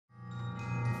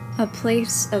A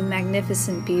place of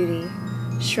magnificent beauty,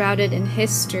 shrouded in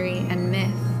history and myth.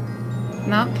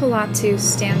 Mount Pilatus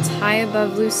stands high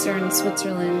above Lucerne,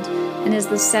 Switzerland, and is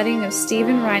the setting of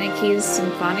Steven Reineke's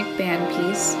symphonic band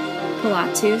piece,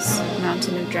 Pilatus,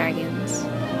 Mountain of Dragons.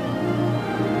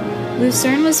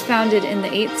 Lucerne was founded in the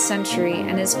 8th century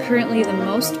and is currently the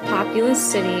most populous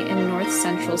city in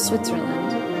north-central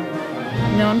Switzerland.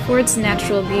 Known for its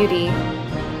natural beauty,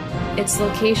 its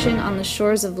location on the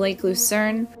shores of Lake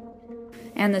Lucerne,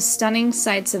 and the stunning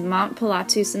sights of Mount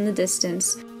Pilatus in the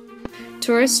distance,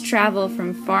 tourists travel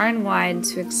from far and wide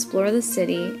to explore the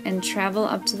city and travel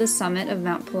up to the summit of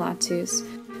Mount Pilatus,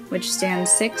 which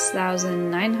stands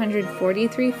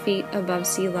 6,943 feet above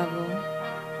sea level.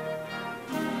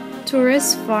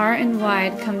 Tourists far and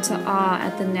wide come to awe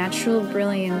at the natural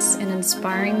brilliance and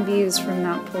inspiring views from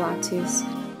Mount Pilatus,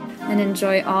 and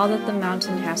enjoy all that the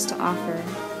mountain has to offer.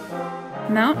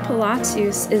 Mount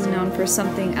Pilatus is known for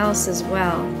something else as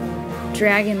well: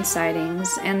 dragon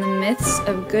sightings and the myths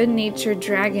of good-natured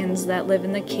dragons that live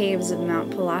in the caves of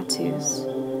Mount Pilatus.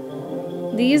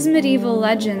 These medieval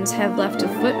legends have left a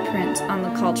footprint on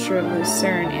the culture of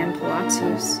Lucerne and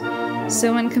Pilatus.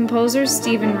 So when composer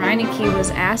Steven Reineke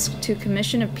was asked to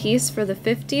commission a piece for the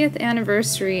 50th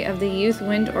anniversary of the Youth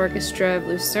Wind Orchestra of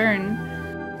Lucerne,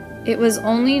 it was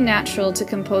only natural to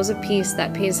compose a piece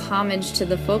that pays homage to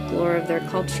the folklore of their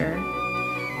culture.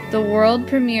 The world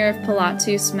premiere of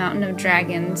Pilatus, Mountain of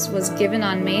Dragons was given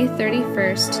on May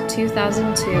 31st,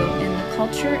 2002 in the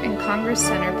Culture and Congress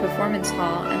Center Performance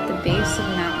Hall at the base of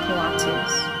Mount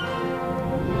Pilatus.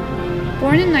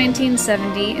 Born in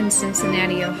 1970 in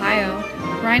Cincinnati, Ohio,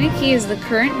 Reineke is the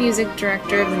current music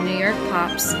director of the New York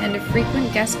Pops and a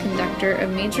frequent guest conductor of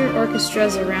major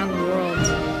orchestras around the world.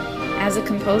 As a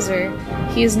composer,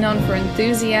 he is known for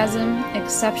enthusiasm,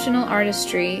 exceptional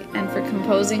artistry, and for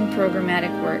composing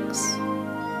programmatic works.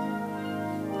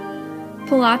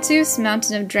 Pilatus,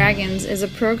 Mountain of Dragons is a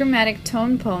programmatic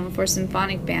tone poem for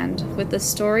symphonic band, with a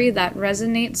story that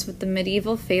resonates with the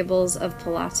medieval fables of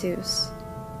Pilatus.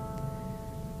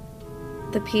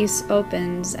 The piece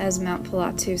opens as Mount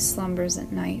Pilatus slumbers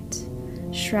at night,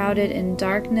 shrouded in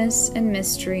darkness and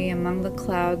mystery among the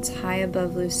clouds high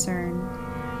above Lucerne.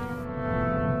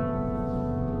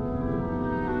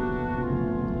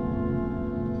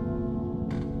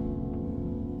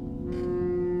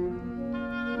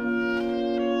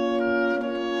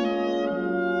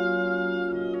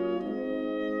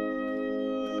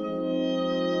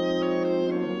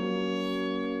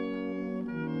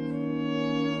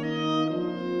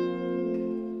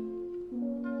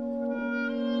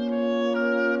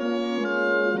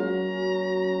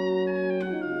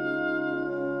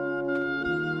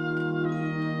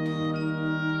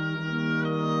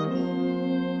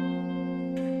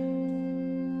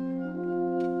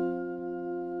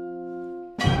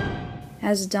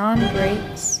 As dawn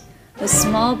breaks, a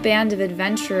small band of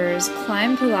adventurers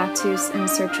climb Pilatus in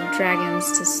search of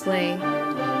dragons to slay.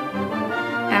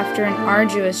 After an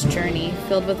arduous journey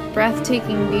filled with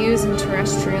breathtaking views and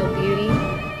terrestrial beauty,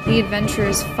 the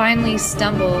adventurers finally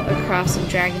stumble across a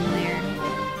dragon lair.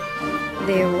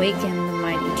 They awaken the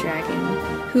mighty dragon,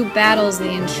 who battles the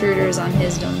intruders on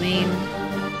his domain.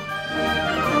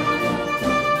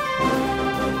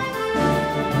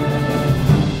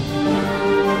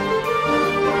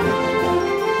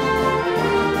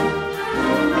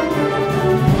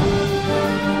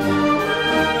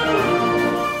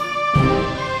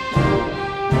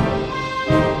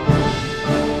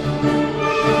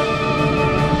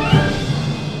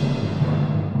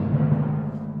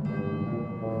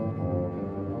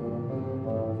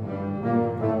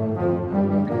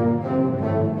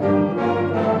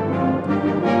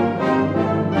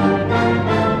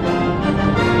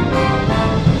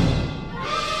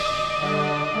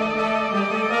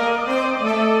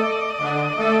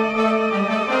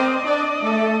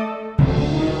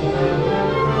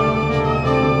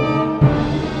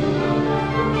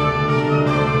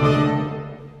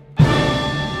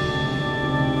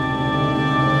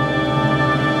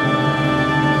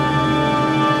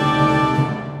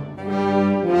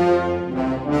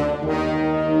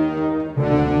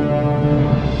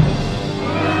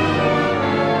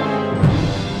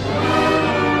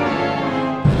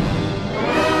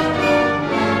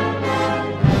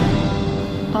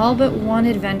 All but one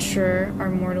adventurer are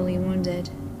mortally wounded.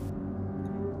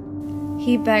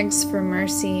 He begs for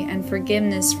mercy and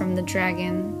forgiveness from the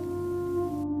dragon.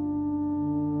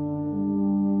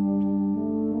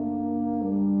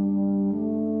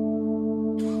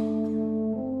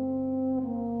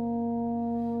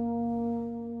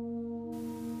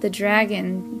 The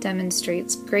dragon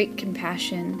demonstrates great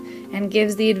compassion and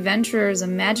gives the adventurers a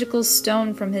magical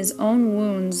stone from his own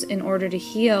wounds in order to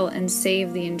heal and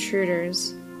save the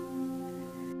intruders.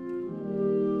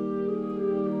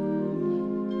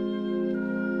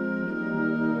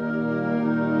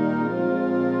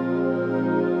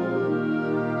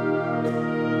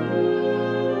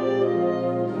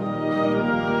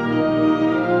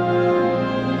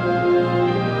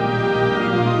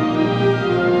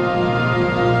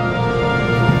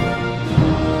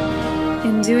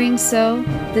 In doing so,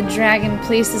 the dragon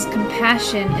places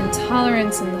compassion and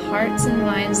tolerance in the hearts and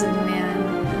minds of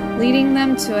man, leading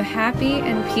them to a happy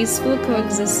and peaceful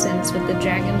coexistence with the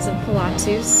dragons of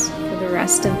Pilatus for the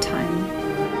rest of time.